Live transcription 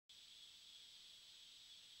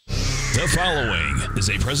The following is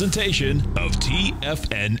a presentation of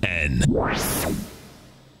TFNN.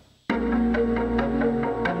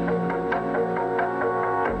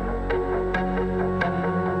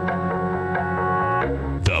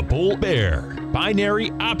 The Bull Bear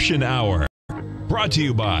Binary Option Hour. Brought to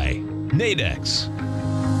you by Nadex.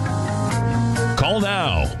 Call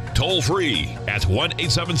now, toll free at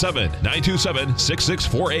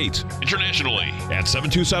 1-877-927-6648. Internationally at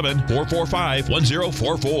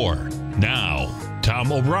 727-445-1044. Now,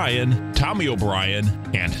 Tommy O'Brien,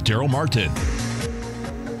 and Darrell Martin.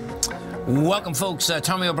 Welcome, folks.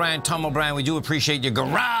 Tom O'Brien. We do appreciate you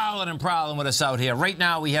growling and prowling with us out here. Right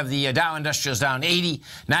now, we have the Dow Industrials down 80,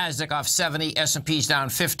 Nasdaq off 70, S&P's down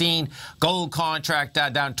 15, gold contract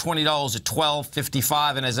down $20 at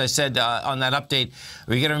 $12.55. And as I said on that update,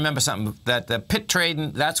 we got to remember something, that the pit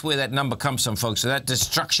trading, that's where that number comes from, folks. So that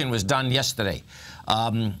destruction was done yesterday.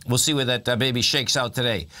 We'll see where that baby shakes out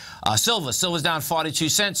today. Silver's down 42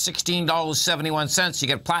 cents, $16.71. You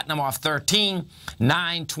get platinum off 13,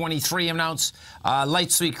 $9.23 an ounce. Light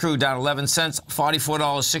sweet crude down 11 cents,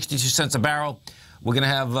 $44.62 a barrel. We're going to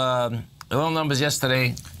have oil numbers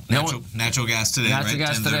yesterday. Natural gas today, natural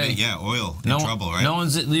gas today. Yeah, oil in trouble, right? No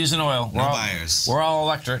one's using oil. No buyers. We're all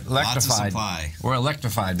electrified. Lots of supply. We're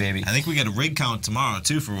electrified, baby. I think we get a rig count tomorrow,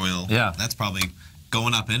 too, for oil. Yeah. That's probably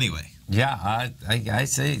going up anyway. Yeah, I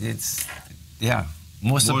say it's,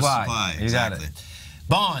 more supply. You got it.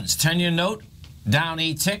 Bonds, 10-year note, down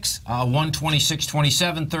 8 ticks,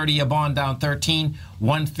 126.27, 30-year bond down 13,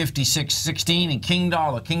 156.16, and King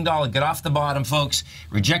Dollar, get off the bottom, folks.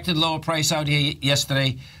 Rejected lower price out here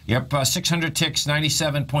yesterday. You're up 600 ticks,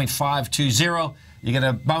 97.520. You get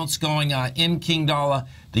a bounce going in King Dollar.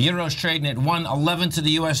 The Euro's trading at 111 to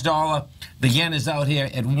the U.S. dollar. The yen is out here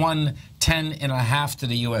at 110.5 to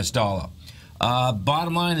the U.S. dollar.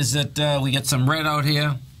 Bottom line is that we get some red out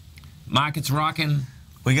here. Market's rocking.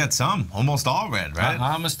 We got some. Almost all red, right?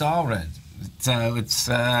 Almost all red.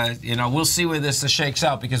 We'll see where this shakes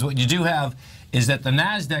out, because what you do have is that the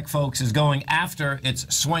NASDAQ, folks, is going after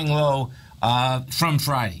its swing low from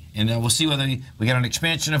Friday. And we'll see whether we get an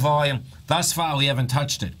expansion of volume. Thus far, we haven't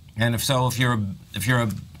touched it. And if you're a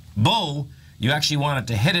bull, you actually want it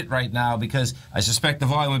to hit it right now, because I suspect the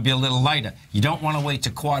volume would be a little lighter. You don't want to wait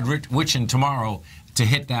to quad witching tomorrow to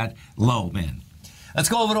hit that low, man. Let's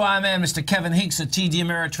go over to our man, Mr. Kevin Hinks at TD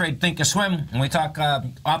Ameritrade Thinkorswim, and we talk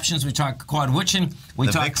options, we talk quad witching.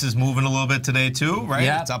 The VIX is moving a little bit today too, right?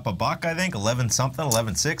 Yeah. It's up a buck, I think, 11 something,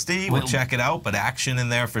 11.60. We'll check it out, but action in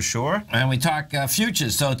there for sure. And we talk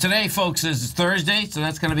futures. So today, folks, is Thursday, so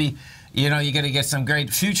that's going to be, you got to get some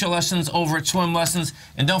great future lessons over at Swim Lessons.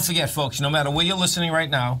 And don't forget, folks, no matter where you're listening right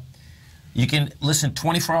now, you can listen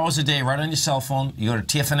 24 hours a day right on your cell phone. You go to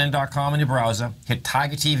TFNN.com in your browser, hit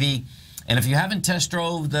Tiger TV. And if you haven't test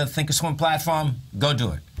drove the Thinkorswim platform, go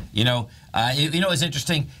do it. It's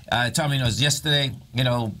interesting. Tommy knows yesterday,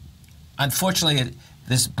 unfortunately,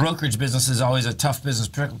 this brokerage business is always a tough business,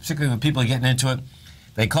 particularly when people are getting into it.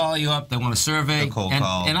 They call you up, they want a survey. Cold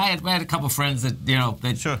call. And I had a couple friends that,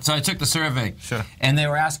 Sure. So I took the survey. Sure. And they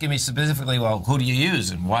were asking me specifically, well, who do you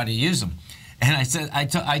use and why do you use them? And I said,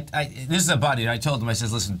 this is a buddy, and I told him, I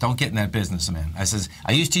says, listen, don't get in that business, man. I says,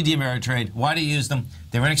 I use TD Ameritrade. Why do you use them?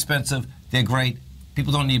 They're inexpensive. They're great.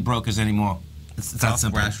 People don't need brokers anymore. It's that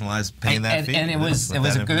simple. Rationalize paying that fee. And it was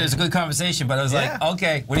a good conversation, but I was like,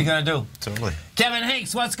 okay, what are you going to do? Totally. Kevin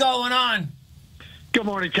Hinks, what's going on? Good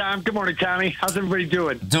morning, Tom. Good morning, Tommy. How's everybody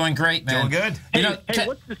doing? Doing great, man. Doing good. Hey,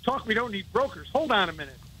 what's this talk? We don't need brokers. Hold on a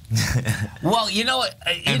minute. Well, you know what?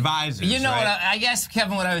 Advisors, You know right? what? I guess,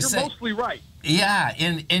 Kevin, what I was saying. You're mostly right. Yeah,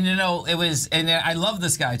 and it was, and I love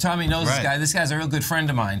this guy. Tommy knows this guy. This guy's a real good friend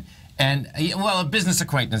of mine. And, a business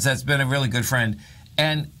acquaintance that's been a really good friend.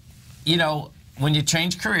 And, when you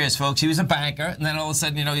change careers, folks, he was a banker, and then all of a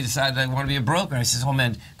sudden, he decided I want to be a broker. And I says, oh,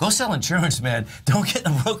 man, go sell insurance, man. Don't get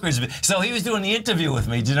the brokers. So he was doing the interview with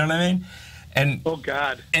me. Do you know what I mean? And oh,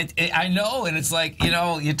 God. I know, and it's like,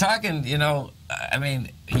 you're talking,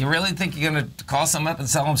 you really think you're going to call someone up and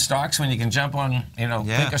sell them stocks when you can jump on,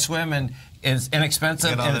 Thinkorswim, and it's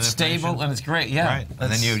inexpensive and it's stable and it's great. Yeah. Right.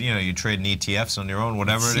 And then you trade in ETFs on your own,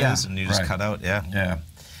 whatever it is, and you just cut out. Yeah.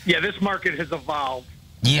 Yeah, this market has evolved.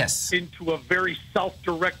 Yes. Into a very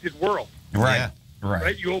self-directed world. Right. Yeah.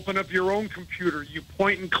 Right. You open up your own computer, you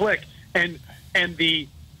point and click, and the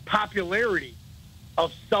popularity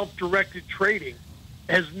of self-directed trading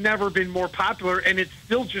has never been more popular, and it's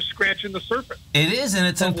still just scratching the surface. It is, and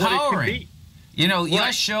it's empowering.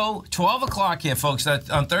 Your show, 12 o'clock here, folks.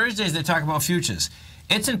 On Thursdays, they talk about futures.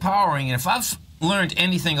 It's empowering, and if I've learned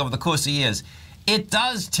anything over the course of years, it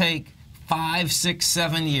does take 5, 6,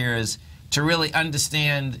 7 years to really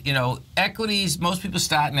understand, equities. Most people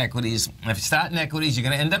start in equities. If you start in equities, you're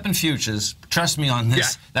going to end up in futures. Trust me on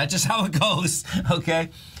this. Yeah. That's just how it goes, okay?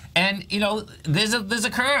 And, there's a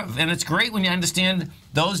curve, and it's great when you understand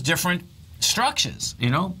those different structures,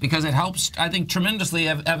 because it helps, I think, tremendously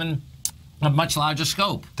having a much larger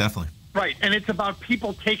scope. Definitely. Right, and it's about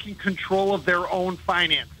people taking control of their own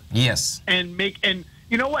finances. Yes. And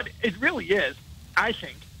you know what? It really is, I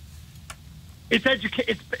think.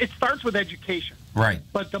 It starts with education. Right.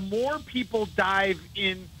 But the more people dive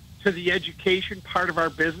into the education part of our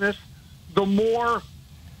business, the more,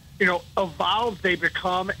 evolved they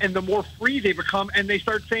become and the more free they become. And they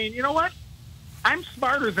start saying, you know what? I'm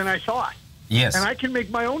smarter than I thought. Yes. And I can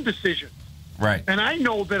make my own decisions. Right. And I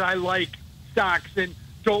know that I like stocks and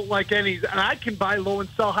don't like any. And I can buy low and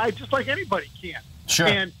sell high just like anybody can. Sure.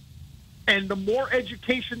 And the more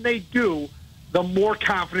education they do, the more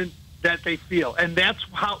confident that they feel. And that's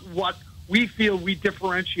what we feel we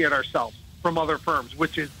differentiate ourselves from other firms,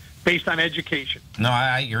 which is based on education. No,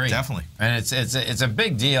 I agree. Definitely. And it's a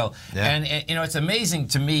big deal. Yeah. And, it's amazing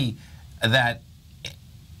to me that,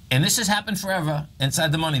 and this has happened forever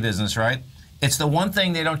inside the money business, right? It's the one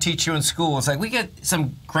thing they don't teach you in school. It's like we get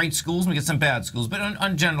some great schools, we get some bad schools. But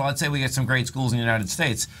in general, I'd say we get some great schools in the United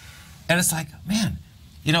States. And it's like, man,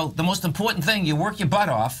 the most important thing, you work your butt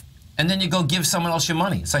off, and then you go give someone else your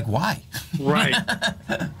money. It's like, why? Right.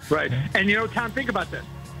 Right. And, Tom, think about this.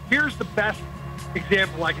 Here's the best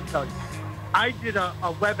example I can tell you. I did a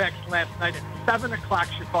WebEx last night at 7 o'clock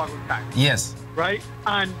Chicago time. Yes. Right?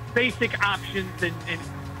 On basic options and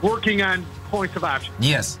working on points of options.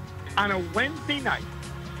 Yes. On a Wednesday night,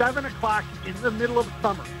 7 o'clock in the middle of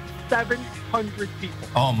summer, 700 people.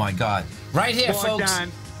 Oh, my God. Right here, logged folks.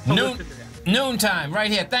 on to listen to that. Noontime, right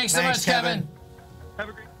here. Thanks so much, Kevin. Have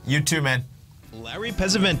a great You too, man. Larry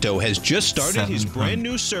Pesavento has just started his 700. brand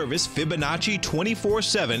new service, Fibonacci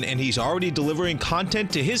 24/7, and he's already delivering content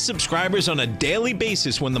to his subscribers on a daily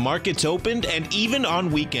basis when the market's opened and even on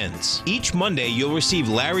weekends. Each Monday, you'll receive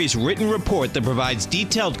Larry's written report that provides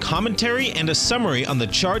detailed commentary and a summary on the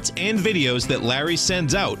charts and videos that Larry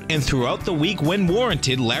sends out. And throughout the week, when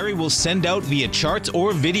warranted, Larry will send out via charts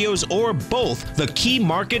or videos or both the key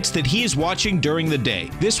markets that he is watching during the day.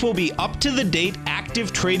 This will be up-to-the-date,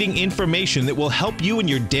 active trading information that will help you in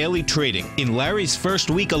your daily trading. In Larry's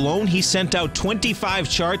first week alone, he sent out 25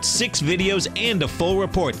 charts, 6 videos, and a full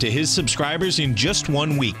report to his subscribers in just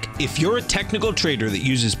 1 week. If you're a technical trader that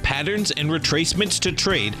uses patterns and retracements to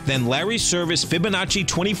trade, then Larry's service Fibonacci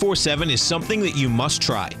 24/7 is something that you must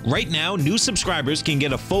try. Right now, new subscribers can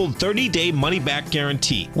get a full 30-day money-back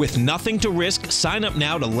guarantee. With nothing to risk, sign up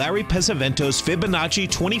now to Larry Pesavento's Fibonacci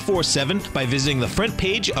 24/7 by visiting the front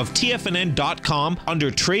page of TFNN.com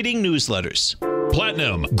under Trading Newsletters.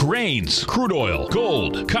 Platinum, grains, crude oil,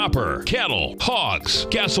 gold, copper, cattle, hogs,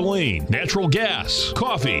 gasoline, natural gas,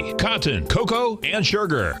 coffee, cotton, cocoa, and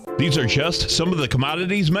sugar. These are just some of the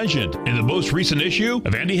commodities mentioned in the most recent issue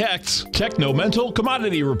of Andy Hecht's Techno-Mental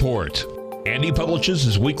Commodity Report. Andy publishes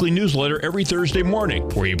his weekly newsletter every Thursday morning,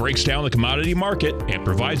 where he breaks down the commodity market and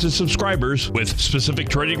provides his subscribers with specific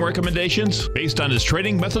trading recommendations based on his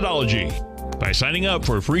trading methodology. By signing up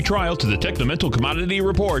for a free trial to the Techno-Mental Commodity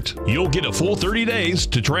Report, you'll get a full 30 days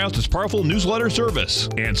to try out this powerful newsletter service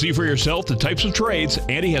and see for yourself the types of trades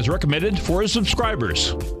Andy has recommended for his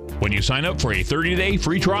subscribers. When you sign up for a 30-day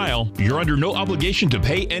free trial, you're under no obligation to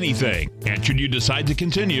pay anything. And should you decide to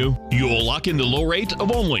continue, you will lock in the low rate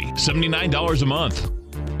of only $79 a month.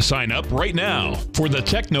 Sign up right now for the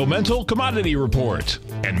Techno-Mental Commodity Report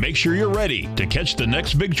and make sure you're ready to catch the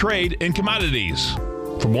next big trade in commodities.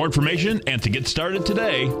 For more information and to get started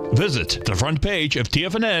today, visit the front page of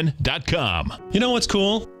TFNN.com. You know what's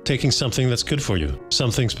cool? Taking something that's good for you.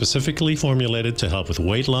 Something specifically formulated to help with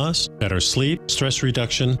weight loss, better sleep, stress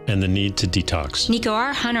reduction, and the need to detox. Nico,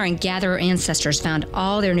 our hunter and gatherer ancestors found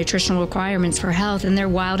all their nutritional requirements for health in their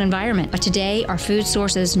wild environment. But today, our food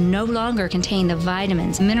sources no longer contain the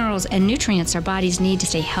vitamins, minerals, and nutrients our bodies need to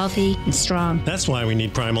stay healthy and strong. That's why we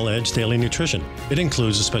need Primal Edge Daily Nutrition. It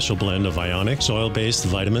includes a special blend of ionic, soil-based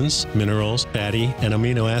vitamins, minerals, fatty, and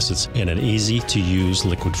amino acids in an easy-to-use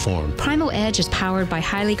liquid form. Primal Edge is powered by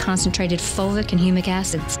highly concentrated fulvic and humic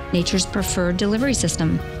acids, nature's preferred delivery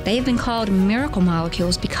system. They have been called miracle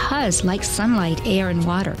molecules because, like sunlight, air, and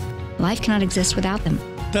water, life cannot exist without them.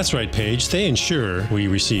 That's right, Paige. They ensure we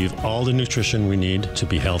receive all the nutrition we need to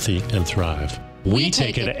be healthy and thrive. We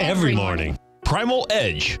take it every morning. Primal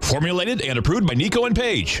Edge, formulated and approved by Nico and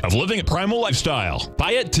Paige of Living a Primal Lifestyle.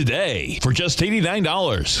 Buy it today for just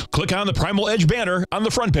 $89. Click on the Primal Edge banner on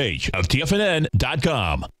the front page of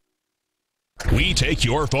TFNN.com. We take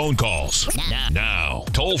your phone calls now.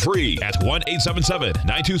 Toll free at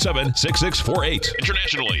 1-877-927-6648.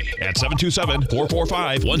 Internationally at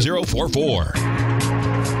 727-445-1044.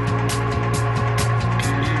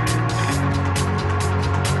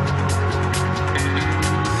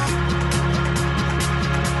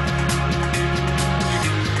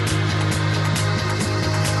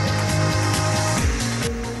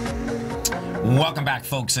 Welcome back,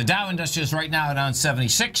 folks. The Dow Industrials right now are down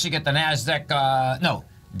 76. You get the Nasdaq.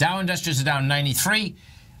 Dow Industrials are down 93.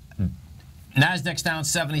 Nasdaq's down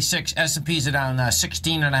 76. S&Ps are down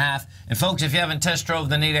 16.5. And folks, if you haven't test drove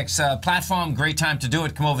the Nadex platform, great time to do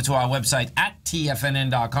it. Come over to our website at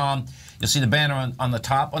TFNN.com. You'll see the banner on the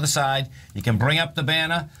top or the side. You can bring up the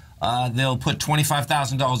banner. They'll put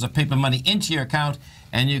 $25,000 of paper money into your account,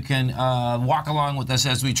 and you can walk along with us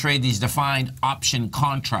as we trade these defined option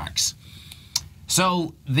contracts.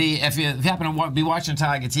 So if you happen to be watching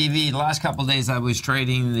Tiger TV, the last couple of days I was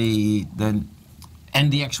trading the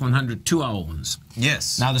NDX 100 2-hour ones.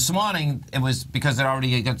 Yes. Now this morning it was because it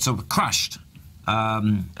already got so crushed.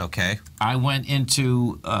 Okay. I went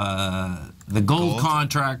into the gold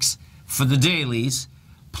contracts for the dailies,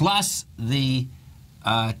 plus the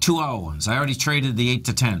 2-hour ones. I already traded the 8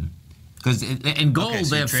 to 10. Because in gold,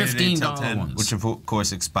 so they have $15 ones. Which, of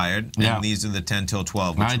course, expired. Yeah. And these are the 10 till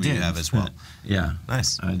 12, which we have as well. Yeah.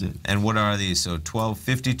 Nice. I did. And what are these? So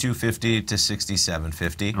 12.50, 250 to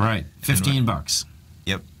 67.50. Right. $15.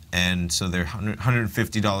 Yep. And so they're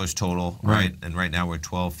 $150 total, right? And right now we're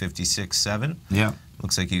 $12.56.7. Yeah.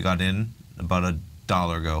 Looks like you got in about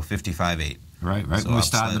 $1 ago, 55.8. Right. So when we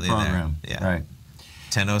started the program. There. Yeah. Right.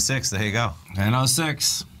 10.06. There you go.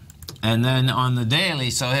 10.06. And then on the daily,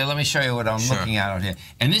 so here, let me show you what I'm looking at out here.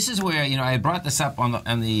 And this is where, I brought this up on both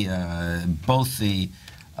the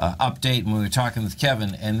update when we were talking with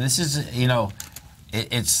Kevin. And this is,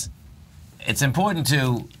 it's important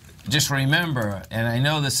to just remember, and I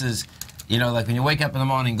know this is, like when you wake up in the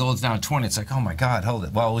morning, gold's down 20, it's like, oh my God, hold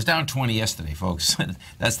it. Well, it was down 20 yesterday, folks.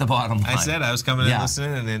 That's the bottom line. I said I was coming in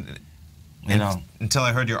listening, and until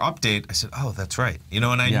I heard your update, I said, "Oh, that's right." And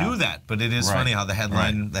I knew that, but it is funny how the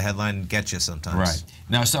headline gets you sometimes. Right.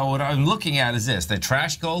 Now, so what I'm looking at is this: they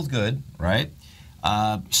trashed gold good, right?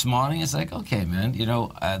 This morning, it's like, okay, man.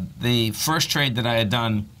 The first trade that I had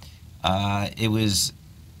done, it was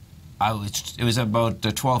about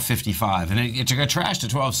 12.55, and it got trashed to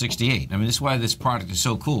 12.68. I mean, this is why this product is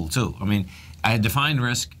so cool too. I mean, I had defined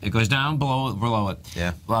risk. It goes down below it.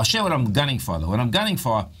 Yeah. Well, I'll show you what I'm gunning for, though. What I'm gunning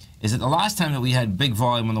for is that the last time that we had big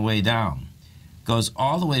volume on the way down goes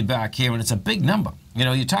all the way back here, and it's a big number.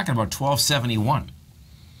 You're talking about 1271.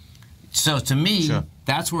 So to me,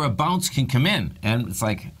 that's where a bounce can come in. And it's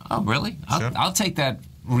like, oh, really? I'll take that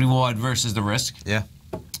reward versus the risk. Yeah.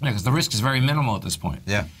 Because the risk is very minimal at this point.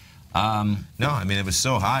 Yeah. No, I mean, it was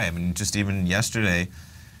so high. I mean, just even yesterday,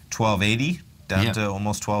 1280 down to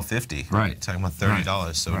almost 1250. Right. Talking about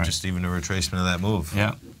 $30. So just even a retracement of that move.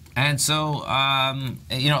 Yeah. And so,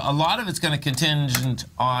 a lot of it's going to contingent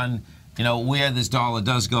on, where this dollar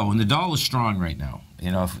does go. And the dollar's strong right now.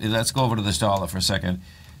 Let's go over to this dollar for a second.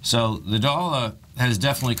 So the dollar has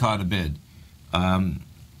definitely caught a bid. And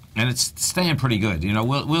it's staying pretty good.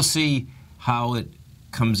 We'll see how it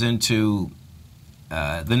comes into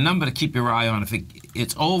the number to keep your eye on. If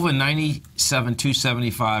it's over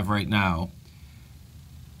 97,275 right now,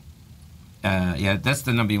 that's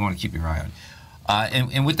the number you want to keep your eye on.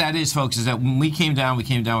 And what that is, folks, is that when we came down with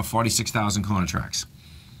 46,000 contracts.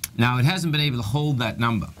 Now, it hasn't been able to hold that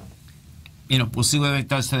number. We'll see what it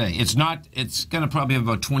does today. It's going to probably have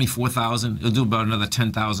about 24,000. It'll do about another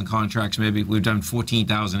 10,000 contracts, maybe. We've done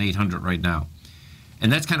 14,800 right now.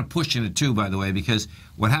 And that's kind of pushing it, too, by the way, because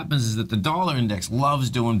what happens is that the dollar index loves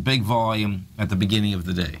doing big volume at the beginning of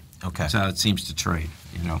the day. Okay. That's how it seems to trade,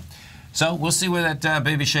 So we'll see where that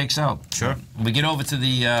baby shakes out. Sure. We get over to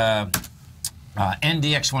the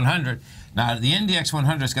NDX 100. Now, the NDX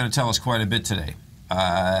 100 is going to tell us quite a bit today.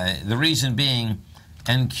 The reason being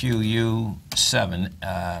NQU7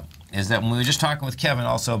 is that when we were just talking with Kevin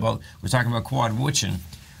also we're talking about quad witching,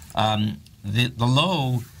 the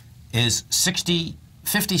low is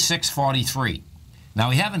 56.43. Now,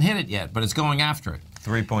 we haven't hit it yet, but it's going after it.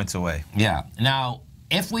 3 points away. Yeah. Now,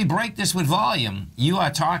 if we break this with volume, you are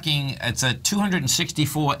talking, it's a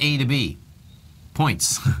 264 A to B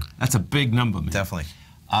points. That's a big number, man. Definitely.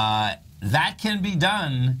 That can be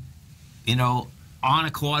done, on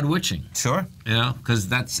a quad witching. Sure. Because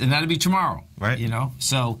that'll be tomorrow. Right.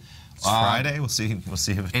 So it's Friday. We'll see. We'll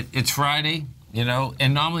see. It's Friday.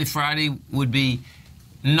 And normally Friday would be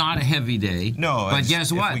not a heavy day. No, but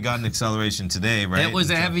guess what? If we got an acceleration today, right? It was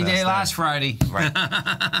a heavy day last Friday. Right.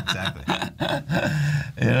 Exactly.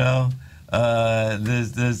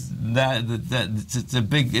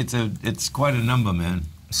 It's quite a number, man.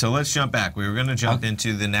 So let's jump back. We were going to jump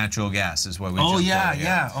into the natural gas, is what we. Oh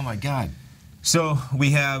yeah. Oh my God. So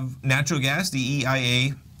we have natural gas. The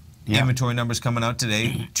EIA inventory numbers coming out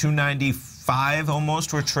today. 295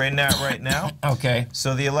 almost. We're trading at right now. Okay.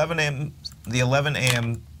 So the 11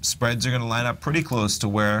 a.m. spreads are going to line up pretty close to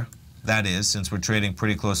where that is, since we're trading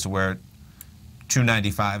pretty close to where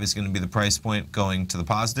 295 is going to be the price point going to the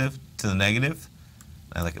positive, to the negative.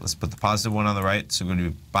 I like it. Let's put the positive one on the right. So we're going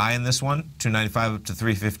to be buying this one, 295 up to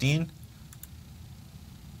 315.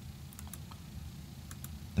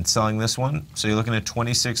 And selling this one. So you're looking at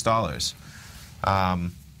 $26.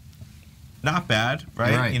 Not bad,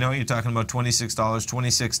 right? You know, you're talking about $26,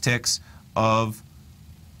 26 ticks of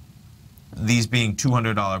these being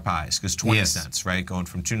 $200 pies, because 20 cents, right? Going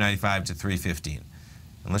from 295 to 315.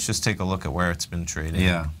 And let's just take a look at where it's been trading.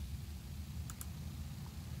 Yeah.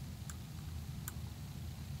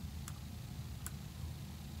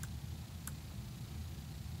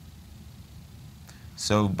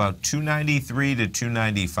 So about 293 to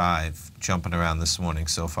 295 jumping around this morning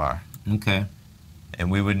so far. Okay. And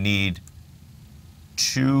we would need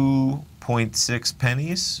 2.6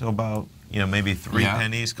 pennies, so about, you know, maybe 3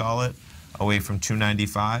 pennies, call it, away from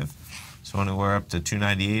 295. So when we're up to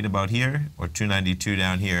 298 about here, or 292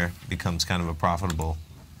 down here, becomes kind of a profitable.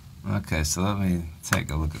 Okay, so let me take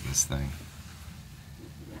a look at this thing.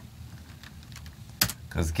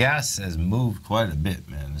 Because gas has moved quite a bit,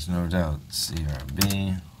 man. There's no doubt.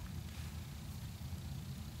 CRB.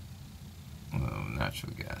 Oh,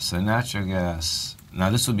 natural gas. So natural gas. Now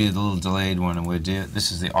this would be a little delayed one, and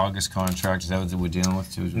this is the August contract. Is that what we're dealing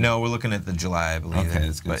with too? No, we're looking at the July, I believe. Okay,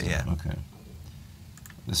 that's good. But yeah. Okay.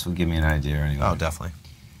 This will give me an idea anyway. Oh, definitely.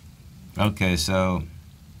 Okay, so.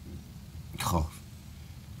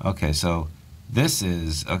 Okay, so this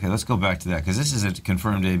is let's go back to that, because this is a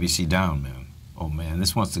confirmed ABC down, man. Oh man,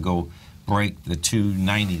 this wants to go break the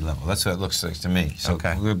 290 level. That's what it looks like to me. So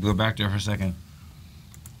we'll go back there for a second.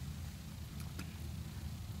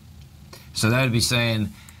 So that would be saying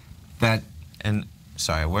that. And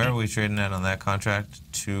sorry, where are we trading at on that contract?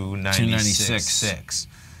 296.6.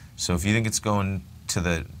 So if you think it's going to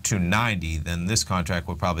the 290, then this contract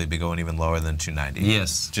will probably be going even lower than 290.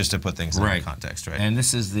 Yes. Just to put things in context, right? And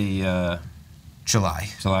this is the July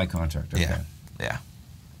contract. Okay. Yeah.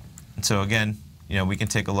 And so again, you know, we can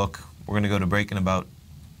take a look. We're going to go to break in about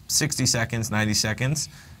 60 seconds, 90 seconds,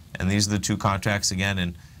 and these are the two contracts again.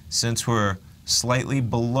 And since we're slightly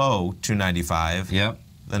below 295,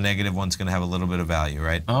 the negative one's going to have a little bit of value,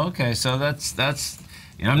 right? Okay, so that's.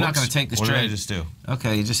 You know, I'm not going to take this trade. What did I just do?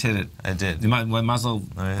 Okay, you just hit it. I did. My muzzle.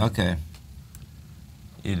 Okay.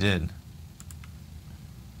 You did.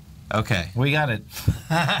 Okay. We got it.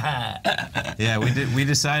 Yeah, we did. We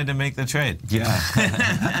decided to make the trade. Yeah.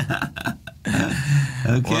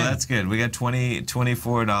 Okay. Well, that's good. We got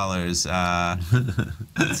 $24.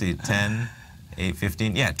 Let's see, 10, 8,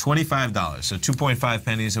 15. Yeah, $25. So 2.5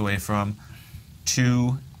 pennies away from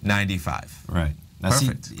 295. Right. Now,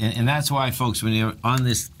 perfect. See, and that's why, folks, when you're on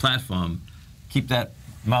this platform, keep that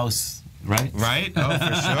mouse right. Right. Oh,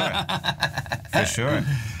 for sure. For sure.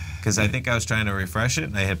 Because I think I was trying to refresh it,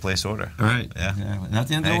 and I hit place order. Right. Yeah. Not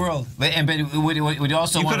the end of the world. But would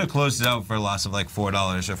also you could have closed it out for a loss of like $4 or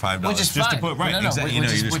 $5. Which is just fine. to put right. No, exactly. You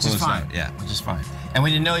know, which is fine. Yeah. Which is fine. And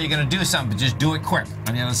when you know you're going to do something, just do it quick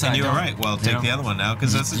on the other side. And you were right. Well, take the other one now,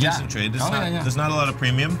 because that's a decent trade. There's not a lot of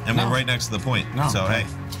premium, and we're right next to the point. No. So hey.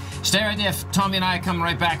 Stay right there. Tommy and I are coming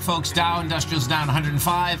right back, folks. Dow Industrial's down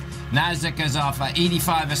 105. Nasdaq is off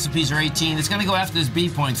 85. S&Ps are 18. It's going to go after this B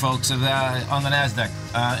point, folks, on the Nasdaq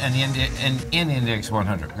and in the Index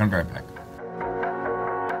 100. We're going to be right back.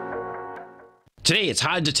 Today, it's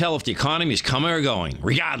hard to tell if the economy is coming or going.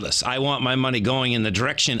 Regardless, I want my money going in the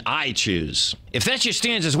direction I choose. If that's your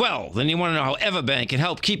stance as well, then you want to know how Everbank can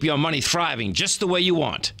help keep your money thriving just the way you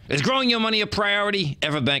want. Is growing your money a priority?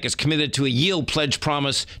 Everbank is committed to a yield pledge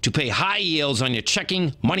promise to pay high yields on your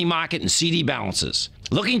checking, money market, and CD balances.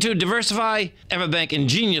 Looking to diversify? Everbank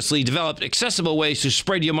ingeniously developed accessible ways to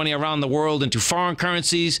spread your money around the world into foreign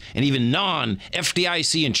currencies and even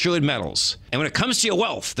non-FDIC insured metals. And when it comes to your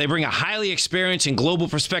wealth, they bring a highly experienced and global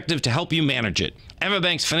perspective to help you manage it.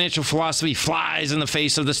 Everbank's financial philosophy flies in the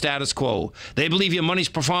face of the status quo. They believe your money's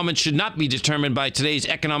performance should not be determined by today's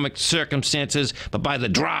economic circumstances, but by the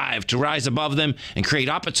drive to rise above them and create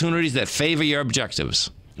opportunities that favor your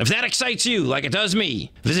objectives. If that excites you like it does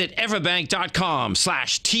me, visit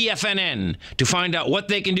everbank.com/TFNN to find out what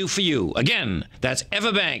they can do for you. Again, that's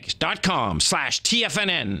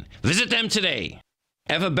everbank.com/TFNN. Visit them today.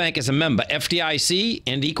 Everbank is a member FDIC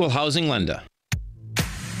and equal housing lender.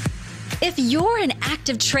 If you're an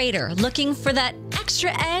active trader looking for that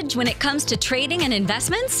extra edge when it comes to trading and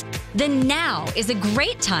investments, then now is a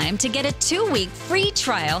great time to get a 2-week free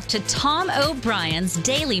trial to Tom O'Brien's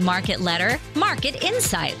daily market letter, Market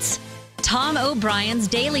Insights. Tom O'Brien's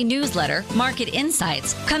daily newsletter, Market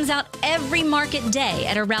Insights, comes out every market day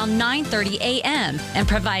at around 9:30 a.m. and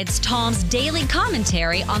provides Tom's daily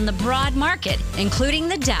commentary on the broad market, including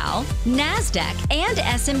the Dow, NASDAQ, and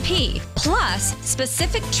S&P, plus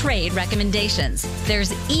specific trade recommendations.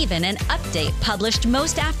 There's even an update published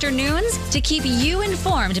most afternoons to keep you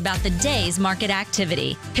informed about the day's market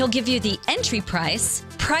activity. He'll give you the entry price,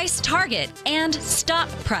 price target, and stop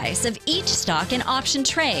price of each stock and option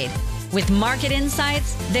trade. With Market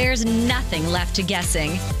Insights, there's nothing left to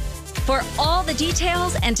guessing. For all the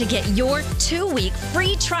details and to get your 2-week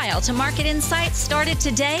free trial to Market Insights started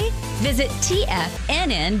today, visit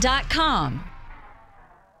TFNN.com.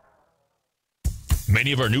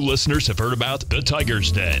 Many of our new listeners have heard about the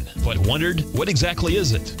Tiger's Den, but wondered, what exactly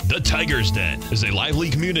is it? The Tiger's Den is a lively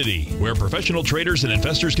community where professional traders and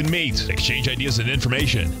investors can meet, exchange ideas and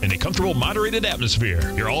information in a comfortable, moderated atmosphere.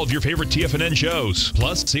 Hear all of your favorite TFNN shows,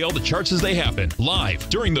 plus see all the charts as they happen live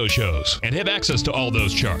during those shows and have access to all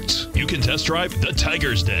those charts. You can test drive the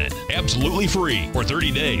Tiger's Den absolutely free for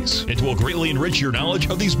 30 days. It will greatly enrich your knowledge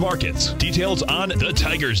of these markets. Details on the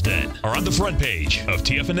Tiger's Den are on the front page of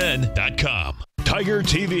TFNN.com. Tiger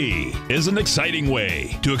TV is an exciting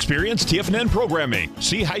way to experience TFNN programming.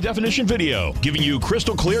 See high-definition video giving you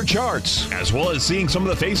crystal clear charts, as well as seeing some of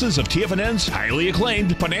the faces of TFNN's highly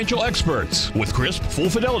acclaimed financial experts with crisp,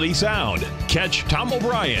 full-fidelity sound. Catch Tom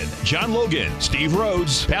O'Brien, John Logan, Steve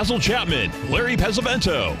Rhodes, Basil Chapman, Larry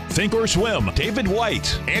Pesavento, Think or Swim, David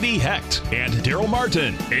White, Andy Hecht, and Darrell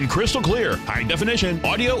Martin in crystal clear, high-definition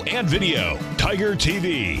audio and video. Tiger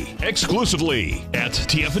TV, exclusively at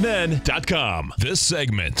TFNN.com. This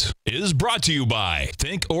segment is brought to you by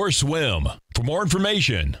Think or Swim. For more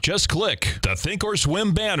information, just click the Think or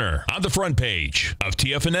Swim banner on the front page of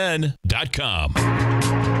TFNN.com.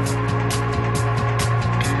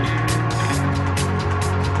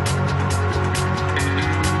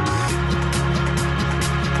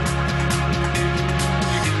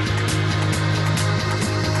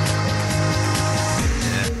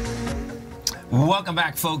 Welcome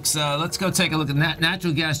back, folks. Let's go take a look at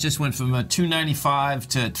natural gas. Just went from $2.95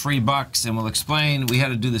 to $3, and we'll explain. We had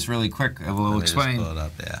to do this really quick. We'll explain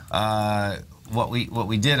what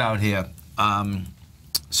we did out here.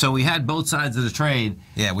 So we had both sides of the trade.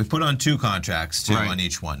 Yeah, we put on 2 contracts too, Right. on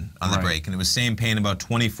each one on the break, and it was same paying about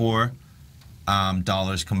 $24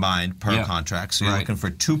 combined per contract. So you're looking for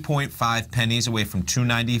 2.5 pennies away from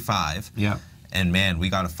 $2.95. Yeah. And man, we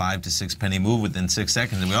got a 5 to 6 penny move within 6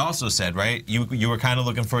 seconds. And we also said, right, you were kind of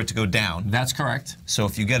looking for it to go down. That's correct. So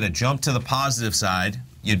if you get a jump to the positive side,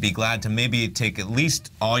 you'd be glad to maybe take at least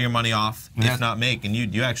all your money off, if not make, and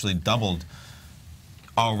you actually doubled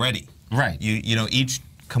already. Right. You know, each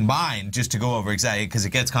combined, just to go over exactly, because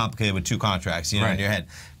it gets complicated with 2 contracts, you know, in your head.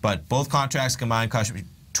 But both contracts combined cost you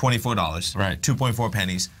 $24. Right. 2.4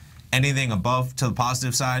 pennies. Anything above to the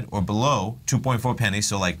positive side or below 2.4 pennies,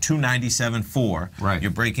 so like 297.4, right, you're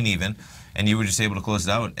breaking even, and you were just able to close it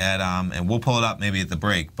out at and we'll pull it up maybe at the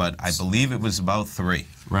break, but I believe it was about 3.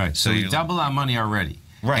 Right. So you doubled our money already.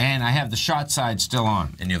 Right. And I have the short side still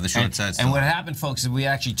on. And you have the short side still on. And what on. happened, folks, is we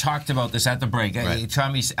actually talked about this at the break. Right.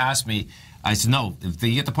 Tommy asked me, I said, no, if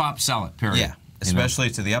they get the pop, sell it, period. Yeah. Especially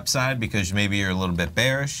to the upside, because maybe you're a little bit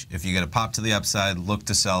bearish. If you get a pop to the upside, look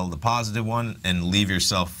to sell the positive one and leave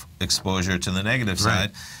yourself exposure to the negative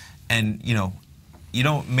side. And, you know, you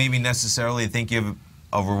don't maybe necessarily think you have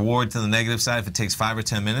a reward to the negative side if it takes 5 or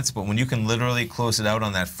 10 minutes, but when you can literally close it out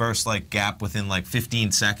on that first like gap within like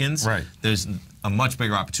 15 seconds, there's a much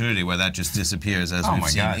bigger opportunity where that just disappears, as we've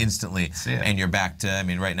seen instantly. And you're back to, I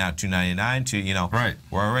mean, right now, $2.99 to, you know,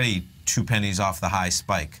 we're already 2 pennies off the high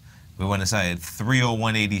spike. We went aside at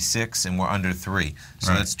 301.86 and we're under 3.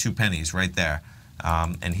 So that's 2 pennies right there.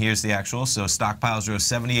 And here's the actual. So stockpiles rose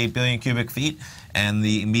 78 billion cubic feet, and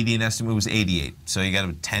the median estimate was 88. So you got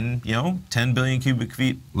a 10 billion cubic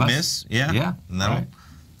feet miss. Yeah. And that'll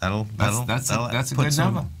that's a put good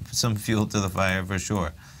number. Some fuel to the fire for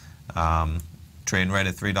sure. Trading right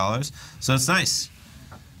at $3. So it's nice.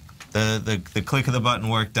 The click of the button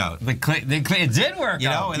worked out. It did work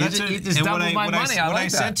out. And that's you just doubled my money. When I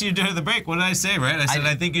said to you during the break, what did I say, right? I said,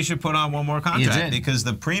 I think you should put on one more contract because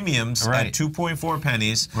the premiums at 2.4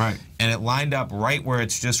 pennies, and it lined up right where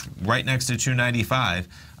it's just right next to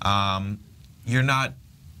 2.95. You're not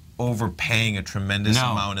overpaying a tremendous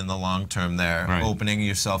amount in the long term there, opening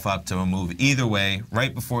yourself up to a move. Either way,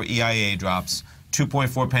 right before EIA drops,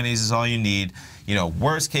 2.4 pennies is all you need.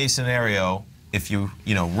 Worst case scenario, if you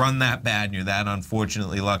run that bad and you're that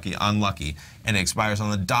unfortunately unlucky, and it expires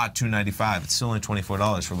on the dot 2.95, it's still only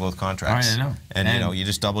 $24 for both contracts. I know. And you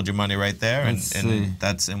just doubled your money right there, and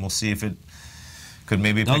we'll see if it could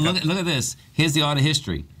maybe pick up. Look at this. Here's the order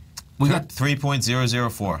history. We got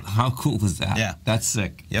 3.004. How cool is that? Yeah, that's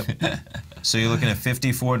sick. Yep. So you're looking at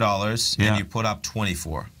 $54, and you put up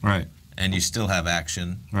 24. Right. And you still have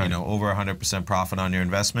action. Over 100% profit on your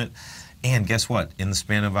investment. And guess what? In the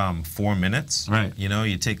span of 4 minutes,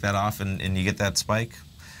 you take that off and you get that spike.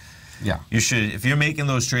 Yeah. You should, if you're making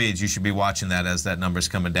those trades, you should be watching that as that number's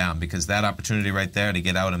coming down, because that opportunity right there to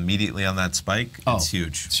get out immediately on that spike, it's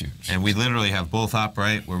huge. It's huge. And we literally have both up,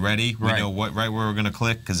 right? We're ready. We know right where we're going to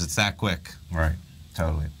click because it's that quick. Right.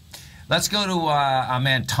 Totally. Let's go to our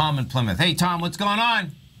man Tom in Plymouth. Hey, Tom, what's going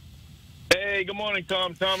on? Hey, good morning,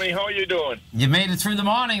 Tom. Tommy, how are you doing? You made it through the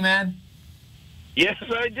morning, man. Yes,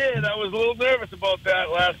 I did. I was a little nervous about that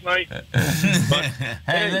last night. But,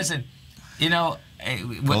 hey, listen,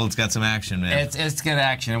 Gold's got some action, man. It's got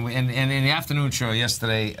action. And in the afternoon show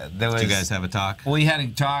yesterday, there was... Did you guys have a talk? We had a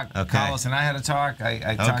talk. Okay. Carlos and I had a talk.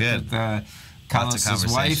 I talked with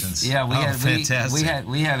Carlos's wife. Yeah,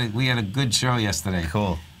 we had a good show yesterday.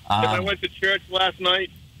 Cool. I went to church last night.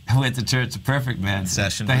 I went to church. Perfect, man.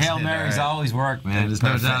 Session. The Hail Marys always work, man. There's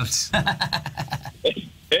no doubt.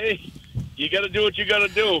 Hey, you got to do what you got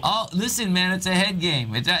to do. Oh, listen, man, it's a head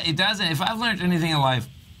game. It doesn't. If I've learned anything in life,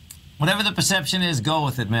 whatever the perception is, go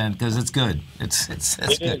with it, man, because it's good. It's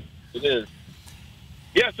good. It is.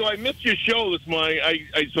 Yeah, so I missed your show this morning.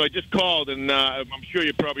 So I just called, and I'm sure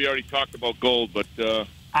you probably already talked about gold, but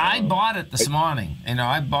I bought it this morning.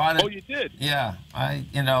 I bought it. Oh, you did? Yeah, and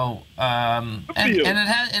it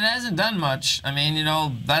hasn't done much. I mean,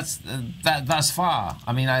 that's thus far.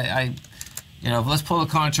 I mean, let's pull the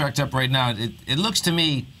contract up right now. It looks to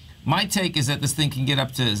me, my take is that this thing can get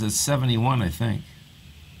up to 71, I think.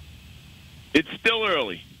 It's still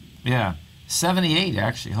early. Yeah, 78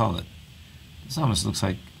 actually. Hold it. This almost looks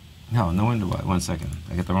like no wonder why. 1 second,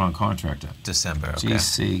 I got the wrong contract up. December. Okay.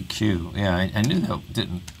 GCQ. Yeah, I knew that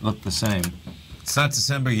didn't look the same. It's not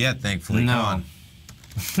December yet, thankfully. No. Come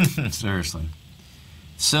on. Seriously.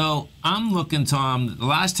 So I'm looking, Tom. The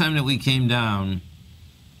last time that we came down,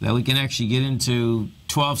 that we can actually get into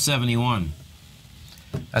 1271.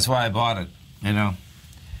 That's why I bought it.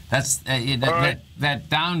 That's that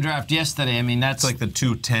downdraft yesterday. I mean, that's like the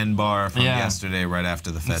 210 bar from yesterday, right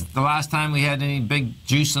after the Fed. It's the last time we had any big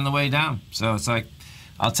juice on the way down. So it's like,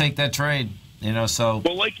 I'll take that trade. So.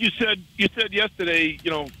 Well, like you said yesterday,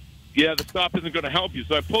 the stop isn't going to help you.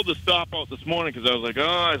 So I pulled the stop out this morning because I was like,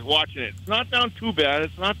 I was watching it. It's not down too bad.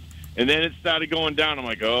 It's not. And then it started going down. I'm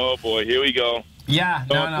like, oh boy, here we go. Yeah,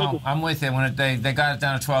 so no, I'm with you. When they got it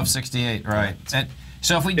down to 1268, right? And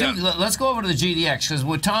so if we do, let's go over to the GDX, because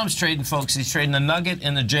what Tom's trading, folks, he's trading the Nugget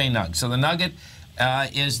and the J-Nug. So the Nugget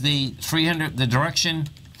is the 300, the direction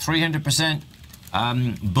 300%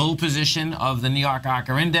 bull position of the New York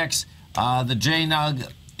Arca Index. The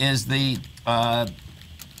J-Nug is the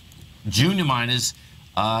junior miners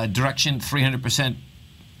direction 300%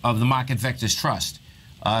 of the Market Vectors Trust.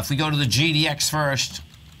 If we go to the GDX first,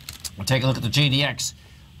 we'll take a look at the GDX.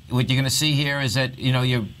 What you're going to see here is that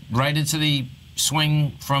you're right into the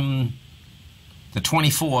swing from the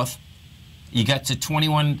 24th. You got to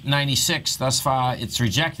 2196. Thus far, it's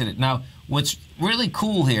rejected it. Now, what's really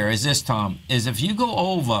cool here is this, Tom, is if you go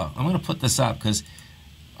over, I'm going to put this up because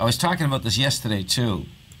I was talking about this yesterday too,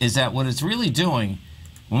 is that what it's really doing,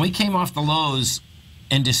 when we came off the lows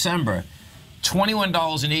in December,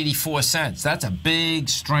 $21.84. That's a big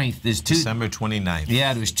strength. There's December 29th.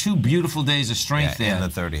 Yeah, there's 2 beautiful days of strength there. And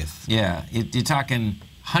the 30th. Yeah, you're talking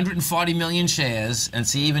 140 million shares, and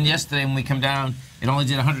see, even yesterday when we come down, it only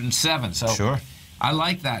did 107. So sure, I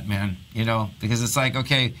like that, man. Because it's like,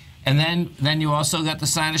 okay, and then you also got the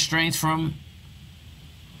sign of strength from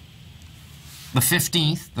the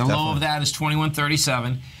 15th. The low of that is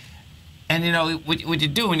 2137. And what you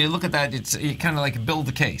do when you look at that, you kind of like build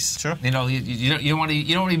the case. Sure. You don't want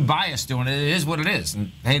to be biased doing it. It is what it is.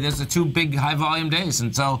 And hey, there's the 2 big high volume days,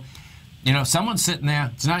 and so. Someone's sitting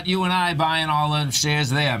there. It's not you and I buying all the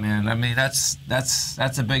shares there, man. I mean, that's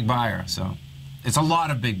a big buyer. So, it's a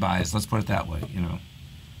lot of big buyers. Let's put it that way.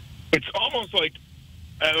 It's almost like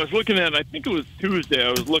I was looking at, I think it was Tuesday,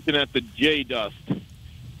 I was looking at the J Dust,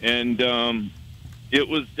 and it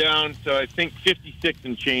was down to, I think, 56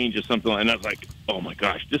 and change or something, and I was like, oh my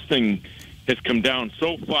gosh, this thing has come down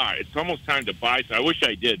so far. It's almost time to buy. So I wish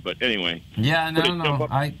I did, but anyway. Yeah, no.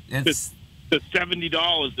 It's to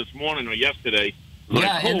 $70 this morning or yesterday.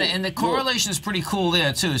 Yeah, and the correlation is pretty cool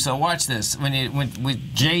there too. So watch this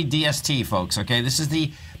with JDST, folks. Okay, this is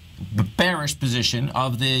the bearish position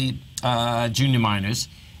of the junior miners,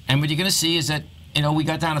 and what you're going to see is that we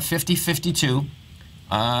got down to 50.52,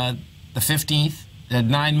 the 15th, had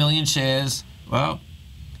 9 million shares. Well,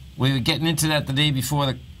 we were getting into that the day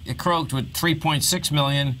before it croaked with 3.6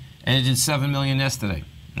 million, and it did 7 million yesterday.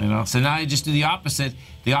 So now you just do the opposite.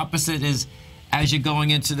 The opposite is as you're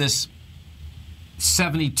going into this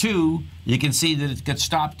 72, you can see that it gets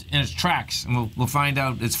stopped in its tracks, and we'll find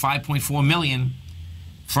out it's 5.4 million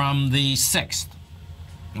from the 6th.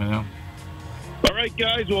 All right,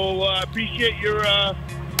 guys. Well, appreciate your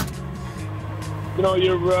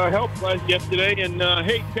help yesterday, and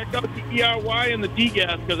hey, check out the ERY and the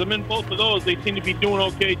D-Gas because I'm in both of those. They seem to be doing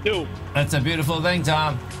okay too. That's a beautiful thing,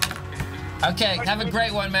 Tom. Okay, have a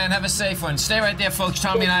great one, man. Have a safe one. Stay right there, folks.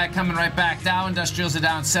 Tommy and I are coming right back. Dow Industrials are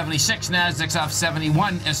down 76. Nasdaq's off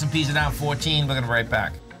 71. S&Ps are down 14. We're going to be right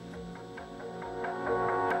back.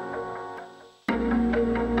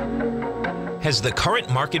 Has the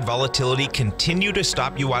current market volatility continued to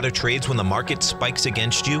stop you out of trades when the market spikes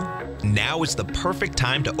against you? Now is the perfect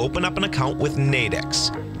time to open up an account with Nadex.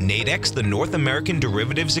 Nadex, the North American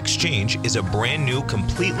Derivatives Exchange, is a brand new,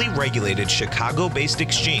 completely regulated Chicago-based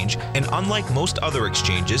exchange, and unlike most other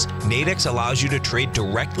exchanges, Nadex allows you to trade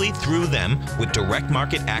directly through them with direct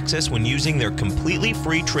market access when using their completely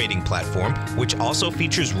free trading platform, which also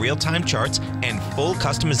features real-time charts and full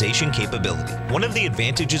customization capability. One of the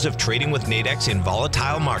advantages of trading with Nadex in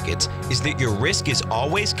volatile markets is that your risk is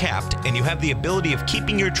always capped and you have the ability of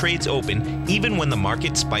keeping your trades open even when the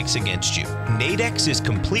market spikes against you. Nadex is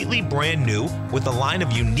completely brand new with a line of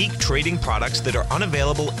unique trading products that are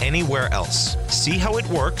unavailable anywhere else. See how it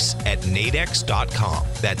works at nadex.com.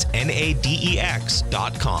 That's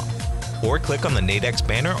NADEX.com. Or click on the Nadex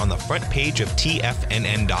banner on the front page of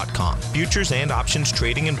TFNN.com. Futures and options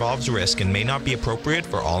trading involves risk and may not be appropriate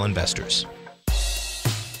for all investors.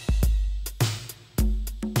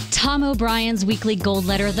 Tom O'Brien's weekly gold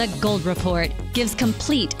letter, The Gold Report, gives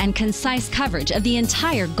complete and concise coverage of the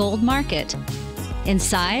entire gold market.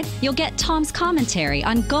 Inside, you'll get Tom's commentary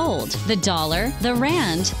on gold, the dollar, the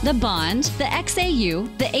rand, the bond, the XAU,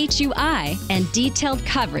 the HUI, and detailed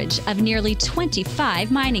coverage of nearly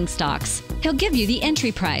 25 mining stocks. He'll give you the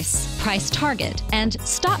entry price, price target, and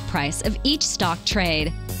stop price of each stock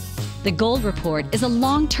trade. The Gold Report is a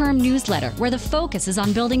long-term newsletter where the focus is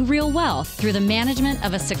on building real wealth through the management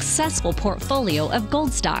of a successful portfolio of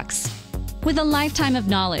gold stocks. With a lifetime of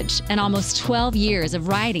knowledge and almost 12 years of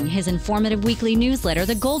writing his informative weekly newsletter,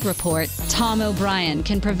 The Gold Report, Tom O'Brien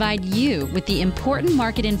can provide you with the important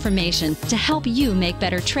market information to help you make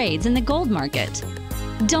better trades in the gold market.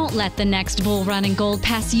 Don't let the next bull run in gold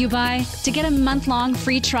pass you by. To get a month-long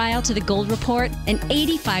free trial to The Gold Report, an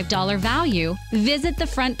 $85 value, visit the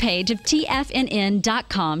front page of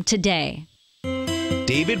TFNN.com today.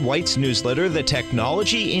 David White's newsletter, The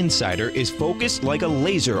Technology Insider, is focused like a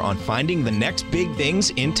laser on finding the next big things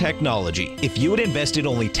in technology. If you had invested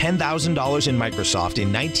only $10,000 in Microsoft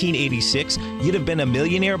in 1986, you'd have been a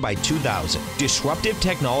millionaire by 2000. Disruptive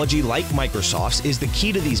technology like Microsoft's is the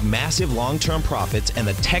key to these massive long-term profits, and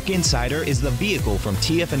the Tech Insider is the vehicle from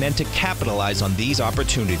TFNN to capitalize on these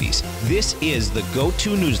opportunities. This is the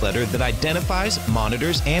go-to newsletter that identifies,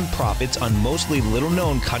 monitors, and profits on mostly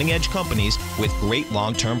little-known cutting-edge companies with great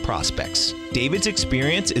long-term prospects. David's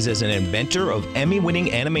experience is as an inventor of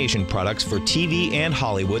Emmy-winning animation products for TV and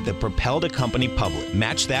Hollywood that propelled a company public.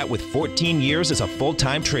 Match that with 14 years as a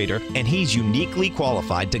full-time trader, and he's uniquely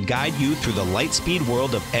qualified to guide you through the light-speed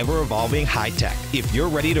world of ever-evolving high-tech. If you're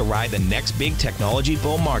ready to ride the next big technology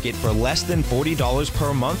bull market for less than $40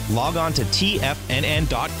 per month, log on to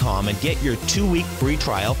TFNN.com and get your 2-week free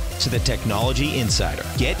trial to the Technology Insider.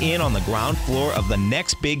 Get in on the ground floor of the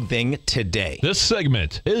next big thing today. This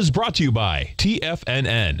segment is brought to you by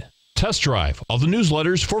TFNN. Test drive all the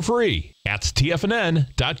newsletters for free at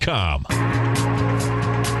TFNN.com.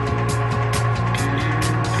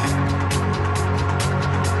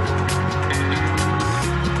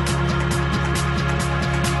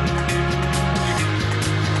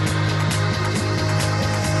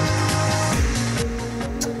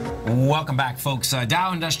 Welcome back, folks.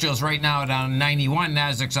 Dow Industrials right now down 91.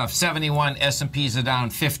 Nasdaq's off 71. S&Ps are down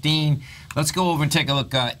 15. Let's go over and take a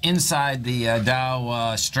look inside the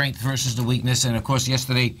Dow strength versus the weakness. And, of course,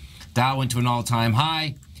 yesterday Dow went to an all-time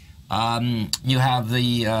high. You have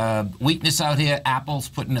the weakness out here. Apple's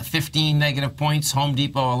putting 15 negative points. Home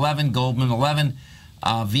Depot 11. Goldman 11.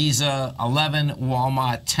 Visa 11.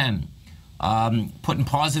 Walmart 10. Putting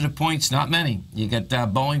positive points, not many. You got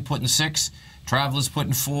Boeing putting 6. Travelers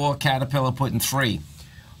putting 4, Caterpillar putting 3.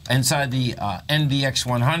 Inside the NDX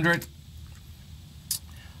 100,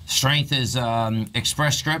 strength is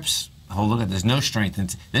Express Scripts. Oh, look at there's no strength.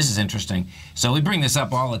 This is interesting. So we bring this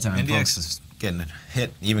up all the time. NDX folks. is getting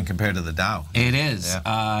hit even compared to the Dow. It is.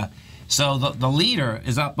 Yeah. So the leader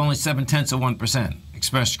is up only 0.7%.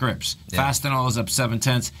 Express Scripts. Yeah. Fastenal is up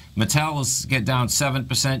 0.7. Mattel's get down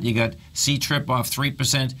 7%. You got C-Trip off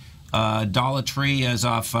 3%. Dollar Tree is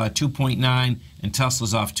off 2.9, and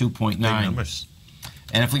Tesla's off 2.9. Big numbers.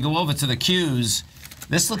 And if we go over to the Qs,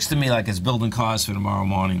 this looks to me like it's building cause for tomorrow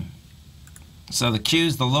morning. So the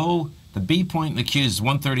Qs, the low, the B point in the Qs is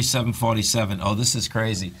 137.47. Oh, this is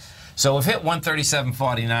crazy. So we've hit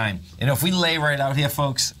 137.49. And if we lay right out here,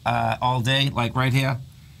 folks, all day, like right here,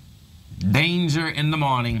 danger in the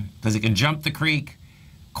morning, because it can jump the creek,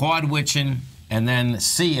 quad witching, and then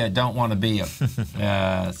see ya, don't want to be ya.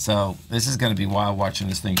 So this is going to be wild watching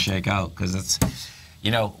this thing shake out, because it's, you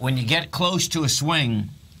know, when you get close to a swing,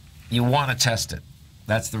 you want to test it.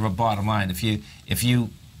 That's the bottom line. If you,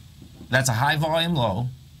 that's a high volume low.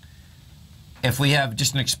 If we have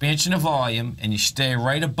just an expansion of volume and you stay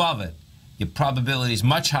right above it, your probability is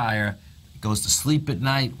much higher. It goes to sleep at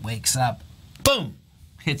night, wakes up, boom,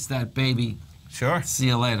 hits that baby. Sure. See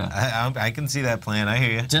you later. I can see that plan. I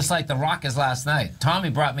hear you. Just like the Rockets last night. Tommy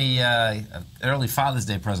brought me an early Father's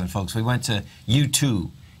Day present, folks. We went to U2.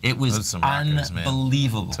 It was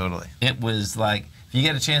unbelievable. Man. Totally. It was like, if you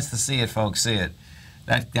get a chance to see it, folks, see it.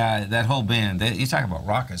 That guy, that whole band, you talk about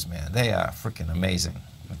rockers, man. They are freaking amazing.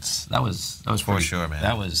 That was for sure, man.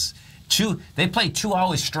 That was they played 2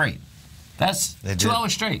 hours straight. That's 2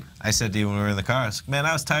 hours straight. I said to you when we were in the car, man,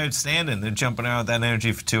 I was tired standing. They're jumping around with that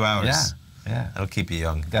energy for 2 hours. Yeah. Yeah. That'll keep you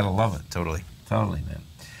young. Gotta love it. Totally. Totally, man.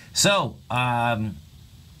 So,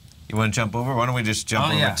 you want to jump over? Why don't we just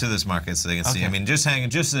jump over to this market so they can see? I mean, just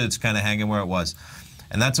so it's kind of hanging where it was.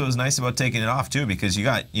 And that's what was nice about taking it off, too, because you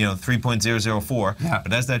got, 3.004. Yeah.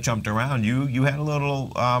 But as that jumped around, you had a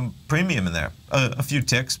little premium in there. A few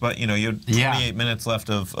ticks, but, you had 28 minutes left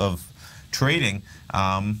of trading.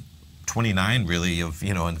 29, really,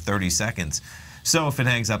 in 30 seconds. So if it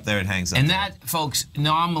hangs up there, it hangs up there. And that, folks,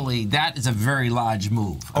 normally, that is a very large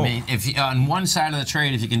move. I mean, if you, on one side of the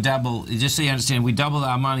trade, if you can double, just so you understand, we doubled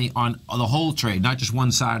our money on the whole trade, not just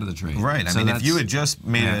one side of the trade. Right. I mean, if you had just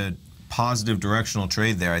made a positive directional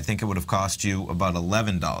trade there, I think it would have cost you about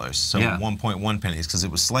 $11. So 1.1 pennies, because it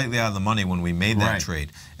was slightly out of the money when we made that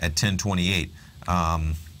trade at 10.28.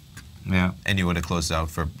 And you would have closed out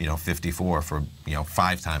for 54 for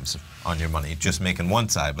 5 times on your money, just making one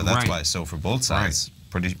side. But that's why. So for both sides,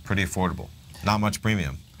 pretty affordable. Not much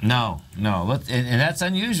premium. No. And that's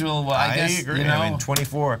unusual. Well, I guess, agree. I mean,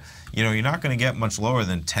 24. You're not going to get much lower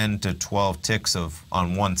than 10 to 12 ticks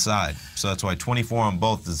on one side. So that's why 24 on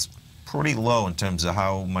both is pretty low in terms of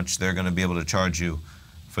how much they're going to be able to charge you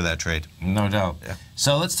for that trade. No doubt. Yeah.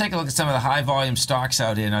 So let's take a look at some of the high volume stocks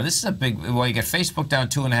out here. Now this is a big, well, you got Facebook down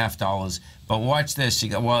 $2.50, but watch this. You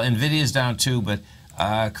got, well, Nvidia's down 2, but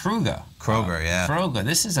Kroger,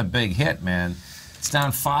 this is a big hit, man. It's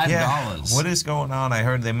down $5. Yeah. What is going on? I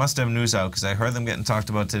heard they must have news out, because I heard them getting talked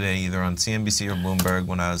about today, either on CNBC or Bloomberg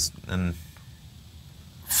when I was in.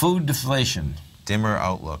 Food deflation. Dimmer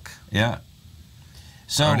outlook. Yeah.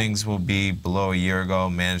 So earnings will be below a year ago.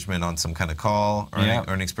 Management on some kind of call.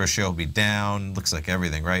 Earnings per share will be down. Looks like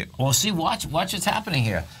everything, right? Well, see, watch what's happening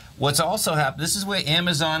here. What's also happening, this is where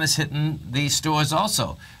Amazon is hitting these stores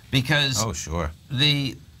also. Because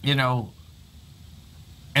in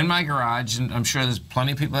my garage, and I'm sure there's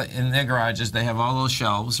plenty of people in their garages, they have all those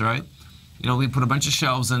shelves, right? We put a bunch of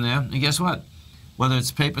shelves in there, and guess what? Whether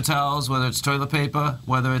it's paper towels, whether it's toilet paper,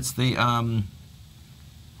 whether it's the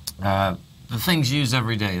things used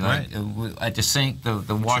every day, like at the sink, the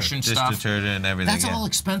washing stuff. Dish detergent and everything. That's all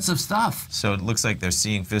expensive stuff. So it looks like they're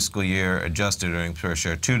seeing fiscal year adjusted earnings per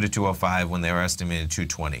share 2 to 205 when they were estimated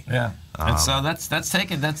 220. Yeah. And so that's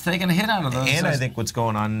taking a hit out of those. And I think what's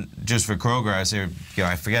going on just for Kroger, I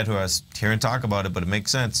forget who I was hearing talk about it, but it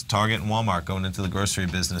makes sense. Target and Walmart going into the grocery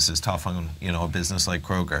business is tough on a business like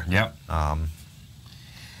Kroger. Yep.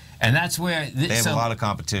 And that's where they have a lot of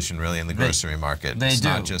competition really in the grocery market. They it's do.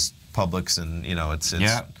 Not just Publix and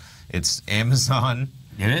it's Amazon,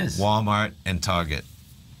 It is. Walmart and Target.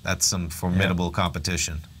 That's some formidable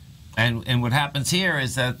competition. And what happens here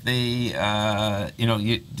is that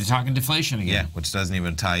you're talking deflation again. Yeah, which doesn't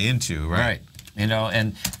even tie into, right? Right. And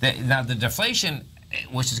now the deflation,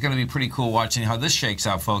 which is going to be pretty cool watching how this shakes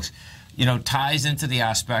out, folks, ties into the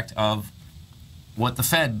aspect of what the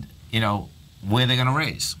Fed, where they're going to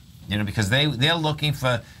raise. Because they're looking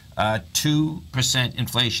for 2%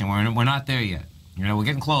 inflation. We're not there yet. We're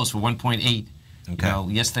getting close. We're 1.8.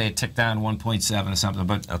 Okay. Yesterday it ticked down 1.7 or something.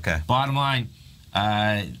 But bottom line,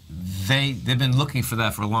 they've been looking for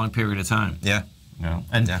that for a long period of time. Yeah.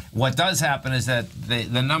 What does happen is that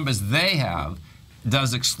the numbers they have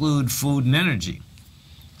does exclude food and energy.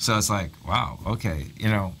 So it's like, wow, okay,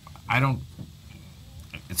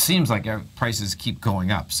 it seems like our prices keep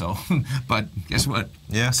going up. So, but guess what?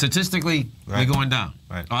 Yeah. Statistically, they're going down.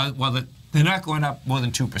 Right. Well, they're not going up more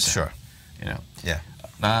than 2%. Sure. Yeah.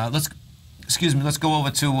 Let's go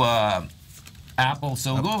over to Apple.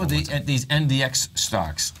 So we'll go over these NDX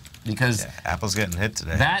stocks because Apple's getting hit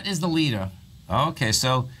today. That is the leader. Okay,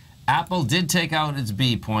 so Apple did take out its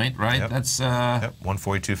B point, right? Yep. That's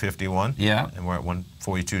 142.51. Yeah. And we're at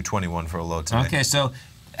 142.21 for a low today. Okay, so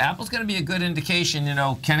Apple's going to be a good indication.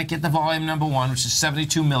 Can it get the volume number 1, which is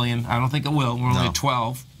 72 million? I don't think it will. We're only at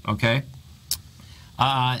 12. Okay.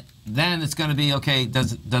 Then it's going to be okay.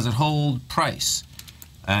 Does it hold price?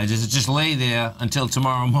 Does it just lay there until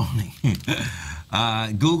tomorrow morning?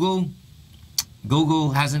 Google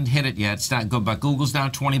hasn't hit it yet. It's not good, but Google's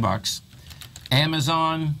down $20.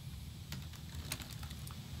 Amazon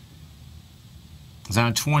is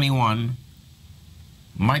down 21.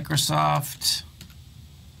 Microsoft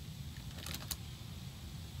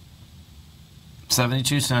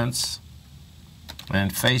 72 cents.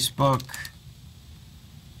 And Facebook.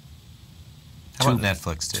 How about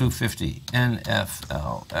Netflix, too? 250.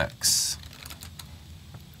 NFLX.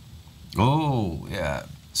 Oh, yeah.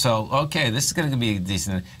 So, okay, this is going to be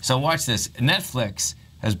decent. So watch this. Netflix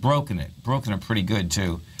has broken it pretty good,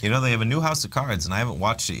 too. They have a new House of Cards, and I haven't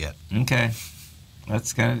watched it yet. Okay.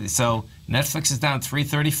 So Netflix is down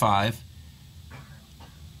 335.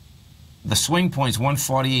 The swing point's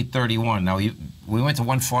 148.31. Now, we went to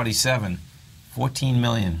 147. 14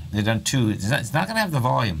 million. They've done 2. It's not going to have the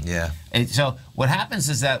volume. Yeah. And so what happens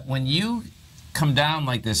is that when you come down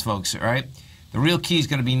like this, folks, all right, the real key is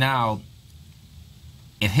going to be now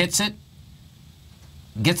it hits it,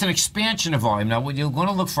 gets an expansion of volume. Now, what you're going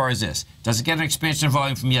to look for is this. Does it get an expansion of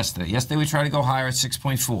volume from yesterday? Yesterday, we tried to go higher at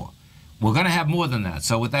 6.4. We're going to have more than that.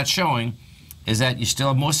 So what that's showing is that you still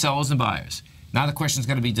have more sellers than buyers. Now the question is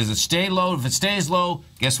going to be, does it stay low? If it stays low,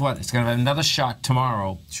 guess what? It's going to have another shot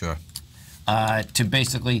tomorrow. Sure. To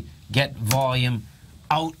basically get volume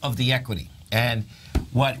out of the equity. And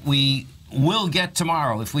what we will get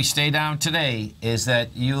tomorrow, if we stay down today, is that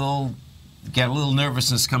you'll get a little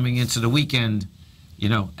nervousness coming into the weekend,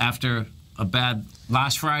 after a bad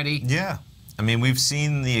last Friday. Yeah. I mean, we've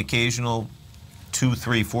seen the occasional 2,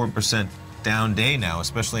 3, 4% down day now,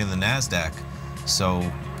 especially in the NASDAQ. So,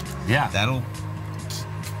 yeah, that'll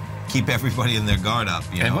keep everybody in their guard up.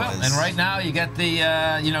 And right now, you get the,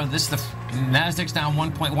 the NASDAQ's down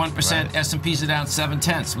 1.1%, Right. S&Ps are down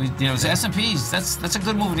 0.7. S&Ps, that's a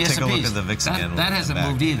good move in the S&Ps. Take a look at the VIX again. That hasn't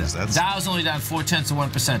moved either. That's... Dow's only down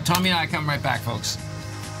 0.4%. Tommy and I come right back, folks.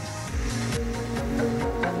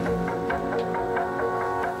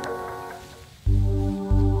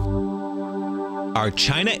 Are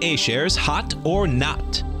China A-shares hot or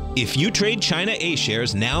not? If you trade China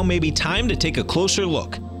A-shares, now may be time to take a closer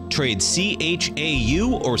look. Trade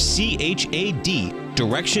CHAU or CHAD,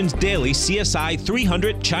 Directions Daily CSI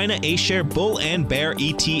 300 China A-share Bull and Bear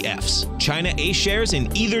ETFs. China A-shares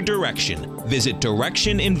in either direction. Visit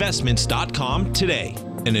directioninvestments.com today.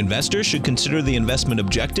 An investor should consider the investment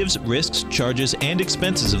objectives, risks, charges, and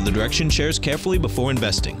expenses of the Direction shares carefully before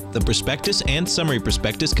investing. The prospectus and summary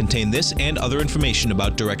prospectus contain this and other information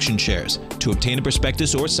about Direction shares. To obtain a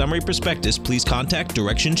prospectus or summary prospectus, please contact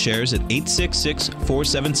Direction shares at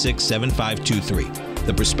 866-476-7523.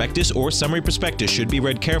 The prospectus or summary prospectus should be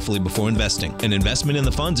read carefully before investing. An investment in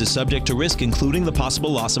the funds is subject to risk, including the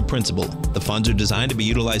possible loss of principal. The funds are designed to be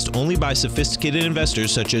utilized only by sophisticated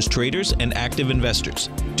investors such as traders and active investors.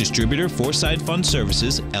 Distributor Foreside Fund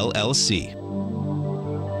Services, LLC.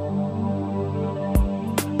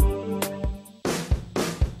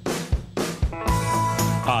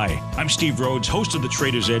 Hi, I'm Steve Rhodes, host of the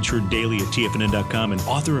Trader's Edge, heard daily at TFNN.com and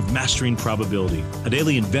author of Mastering Probability, a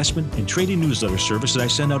daily investment and trading newsletter service that I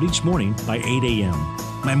send out each morning by 8 a.m.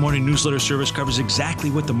 My morning newsletter service covers exactly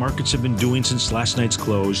what the markets have been doing since last night's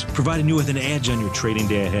close, providing you with an edge on your trading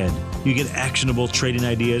day ahead. You get actionable trading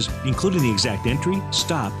ideas, including the exact entry,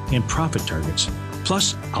 stop, and profit targets.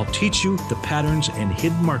 Plus, I'll teach you the patterns and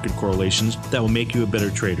hidden market correlations that will make you a better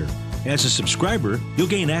trader. As a subscriber, you'll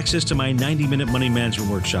gain access to my 90-minute money management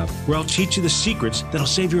workshop, where I'll teach you the secrets that'll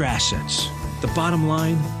save your assets. The bottom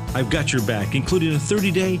line, I've got your back, including a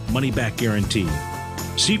 30-day money-back guarantee.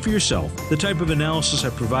 See for yourself the type of analysis I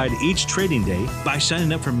provide each trading day by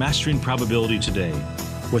signing up for Mastering Probability today.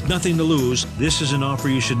 With nothing to lose, this is an offer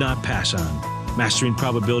you should not pass on. Mastering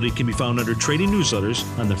Probability can be found under Trading Newsletters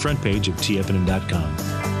on the front page of TFNN.com.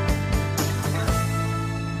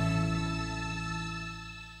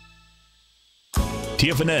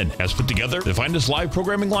 TFNN has put together the finest live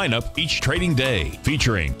programming lineup each trading day,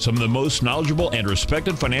 featuring some of the most knowledgeable and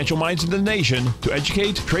respected financial minds in the nation to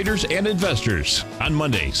educate traders and investors. On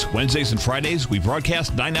Mondays, Wednesdays, and Fridays, we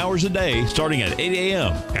broadcast 9 hours a day starting at 8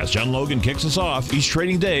 a.m. as John Logan kicks us off each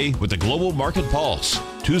trading day with the Global Market Pulse.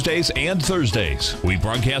 Tuesdays and Thursdays, we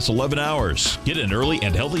broadcast 11 hours. Get an early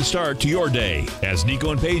and healthy start to your day as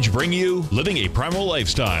Nico and Paige bring you Living a Primal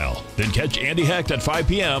Lifestyle. Then catch Andy Hecht at 5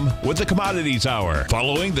 p.m. with the Commodities Hour,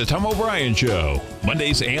 following the Tom O'Brien Show.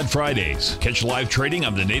 Mondays and Fridays, catch live trading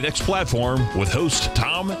on the Nadex platform with host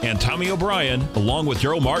Tom and Tommy O'Brien, along with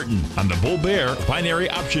Darrell Martin on the Bull Bear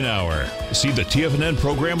Binary Option Hour. See the TFNN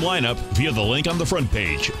program lineup via the link on the front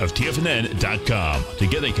page of TFNN.com to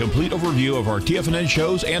get a complete overview of our TFNN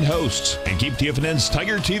shows and hosts, and keep TFNN's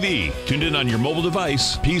Tiger TV tuned in on your mobile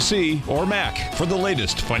device, PC, or Mac for the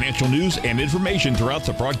latest financial news and information throughout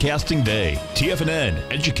the broadcasting day.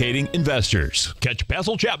 TFNN, educating investors. Catch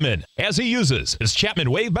Basil Chapman as he uses his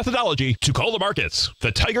Chapman Wave methodology to call the markets.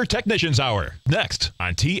 The Tiger Technicians Hour, next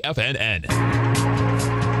on TFNN.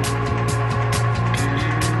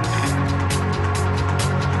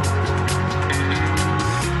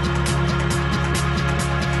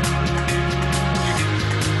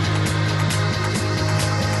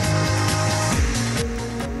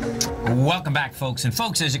 Welcome back, folks. And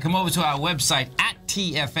folks, as you come over to our website at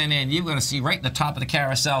TFNN, you're going to see right in the top of the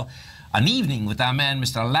carousel an evening with our man,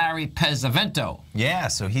 Mr. Larry Pesavento. Yeah,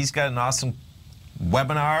 so he's got an awesome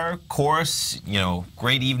webinar course,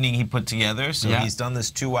 great evening he put together. So he's done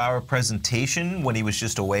this 2-hour presentation when he was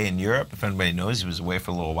just away in Europe. If anybody knows, he was away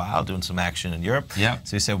for a little while doing some action in Europe. Yeah.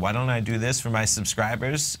 So he said, why don't I do this for my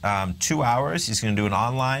subscribers? 2 hours. He's going to do an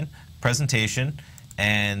online presentation,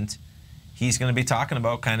 and he's going to be talking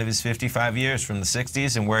about kind of his 55 years from the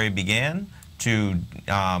 60s and where he began to,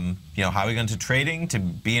 how he got into trading, to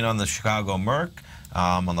being on the Chicago Merc,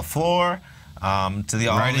 on the floor, to the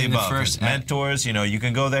all of the above. His mentors, you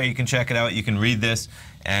can go there, you can check it out, you can read this,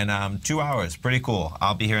 and 2 hours, pretty cool.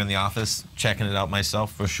 I'll be here in the office checking it out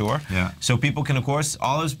myself for sure. Yeah. So people can, of course,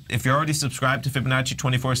 if you're already subscribed to Fibonacci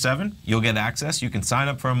 24/7, you'll get access. You can sign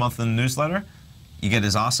up for a monthly newsletter. You get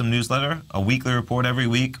his awesome newsletter, a weekly report every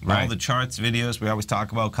week, all the charts, videos we always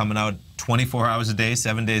talk about coming out 24 hours a day,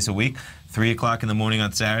 7 days a week, 3 o'clock in the morning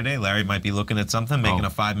on Saturday. Larry might be looking at something, making a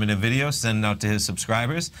 5-minute video, sending out to his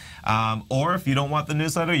subscribers. Or if you don't want the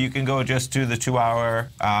newsletter, you can go just to the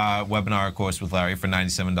 2-hour webinar course with Larry for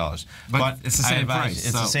 $97. But it's the same price.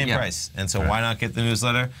 It's the same price. And so why not get the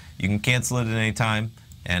newsletter? You can cancel it at any time.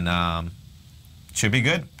 And should be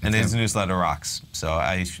good, and his newsletter rocks. So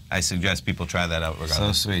I suggest people try that out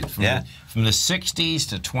regardless. So sweet. From the 60s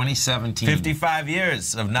to 2017. 55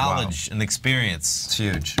 years of knowledge and experience. It's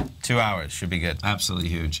huge. 2 hours should be good. Absolutely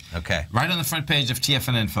huge. Okay. Right on the front page of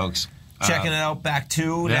TFNN, folks. Checking it out back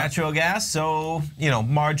to natural gas. So,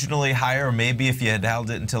 marginally higher, maybe if you had held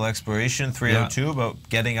it until expiration, 302, but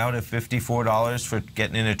getting out at $54 for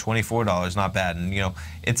getting in at $24, not bad. And,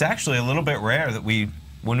 it's actually a little bit rare that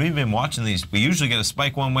when we've been watching these, we usually get a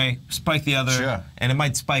spike one way, spike the other, and it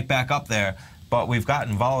might spike back up there. But we've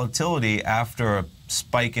gotten volatility after a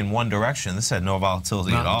spike in one direction. This had no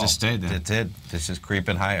volatility at all. It just stayed there. It did. It's just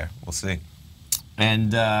creeping higher. We'll see.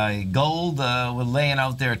 And gold, we're laying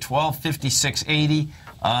out there at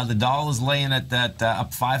 $1256.80. The dollar's laying at that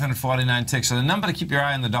up 549 ticks. So the number to keep your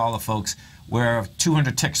eye on the dollar, folks, we're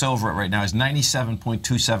 200 ticks over it right now, is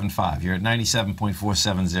 97.275. You're at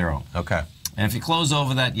 97.470. Okay. And if you close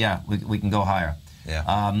over that, we can go higher. Yeah.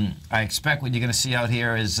 I expect what you're going to see out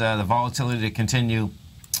here is the volatility to continue,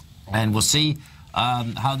 and we'll see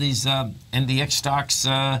how these NDX stocks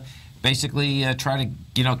basically try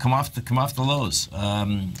to come off the lows.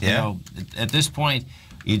 At this point,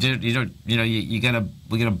 we get a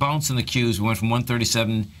bounce in the Qs. We went from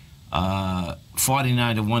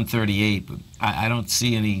 137.49 to 138, but I don't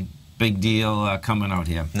see any big deal coming out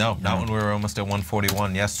here. No, not when we were almost at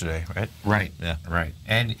 141 yesterday, right? Right. Yeah. Right.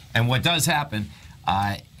 And what does happen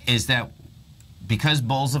is that because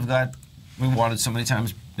bulls have got rewarded so many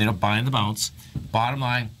times, buying the bounce. Bottom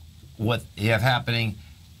line, what you have happening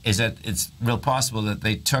is that it's real possible that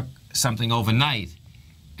they took something overnight,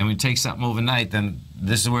 and when you take something overnight, then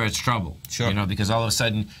this is where it's trouble. Sure. Because all of a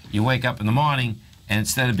sudden you wake up in the morning, and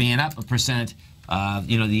instead of being up 1%,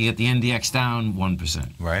 you get the NDX down 1%.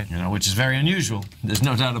 Right. Which is very unusual. There's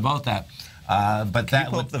no doubt about that. But Can you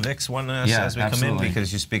pull up the VIX one as we come in,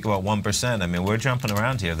 because you speak about 1%. I mean, we're jumping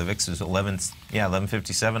around here. The VIX is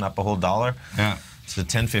 11.57, up a whole dollar. Yeah. It's the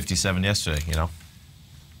 10.57 yesterday.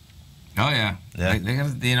 Oh yeah.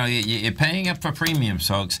 You're paying up for premiums,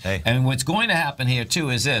 folks. Hey. And what's going to happen here too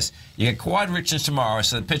is this: you get quad richness tomorrow.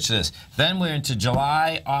 So picture this. Then we're into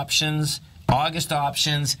July options, August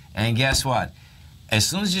options, and guess what? As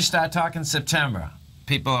soon as you start talking September,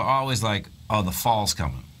 people are always like, "Oh, the fall's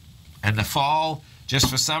coming." And the fall, just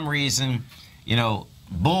for some reason,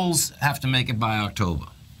 bulls have to make it by October.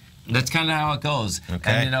 That's kind of how it goes.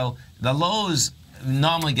 Okay. And, the lows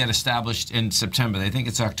normally get established in September. They think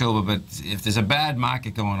it's October, but if there's a bad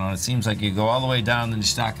market going on, it seems like you go all the way down, then you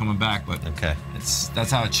start coming back. But okay,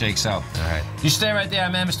 that's how it shakes out. All right. You stay right there,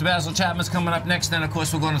 man. Mr. Basil Chapman's coming up next. Then, of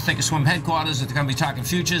course, we're going to Thinkorswim headquarters. They're going to be talking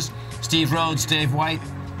futures. Steve Rhodes, Dave White,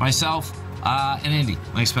 myself, and Andy.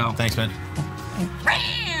 Thanks, pal. Thanks, man.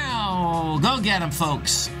 Go get them,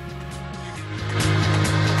 folks.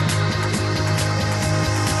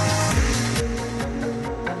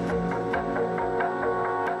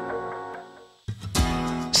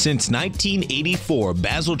 Since 1984,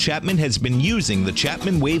 Basil Chapman has been using the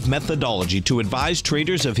Chapman Wave methodology to advise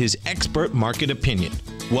traders of his expert market opinion.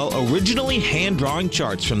 While originally hand-drawing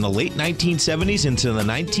charts from the late 1970s into the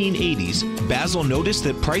 1980s, Basil noticed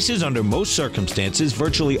that prices under most circumstances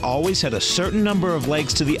virtually always had a certain number of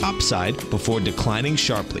legs to the upside before declining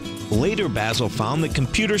sharply. Later, Basil found that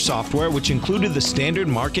computer software, which included the standard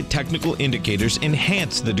market technical indicators,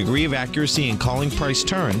 enhanced the degree of accuracy in calling price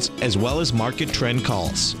turns, as well as market trend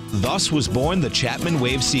calls. Thus was born the Chapman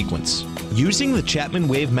Wave sequence. Using the Chapman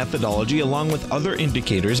Wave methodology along with other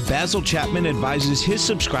indicators, Basil Chapman advises his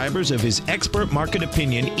subscribers of his expert market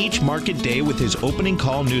opinion each market day with his opening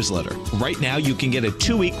call newsletter. Right now, you can get a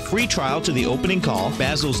 2-week free trial to the opening call,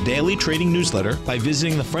 Basil's daily trading newsletter, by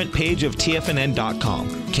visiting the front page of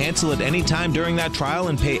TFNN.com. Cancel at any time during that trial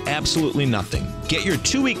and pay absolutely nothing. Get your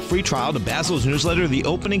 2-week free trial to Basil's newsletter, The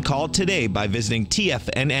Opening Call, today by visiting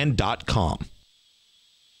TFNN.com.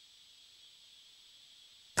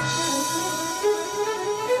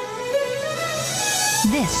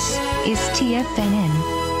 This is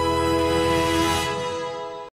TFNN.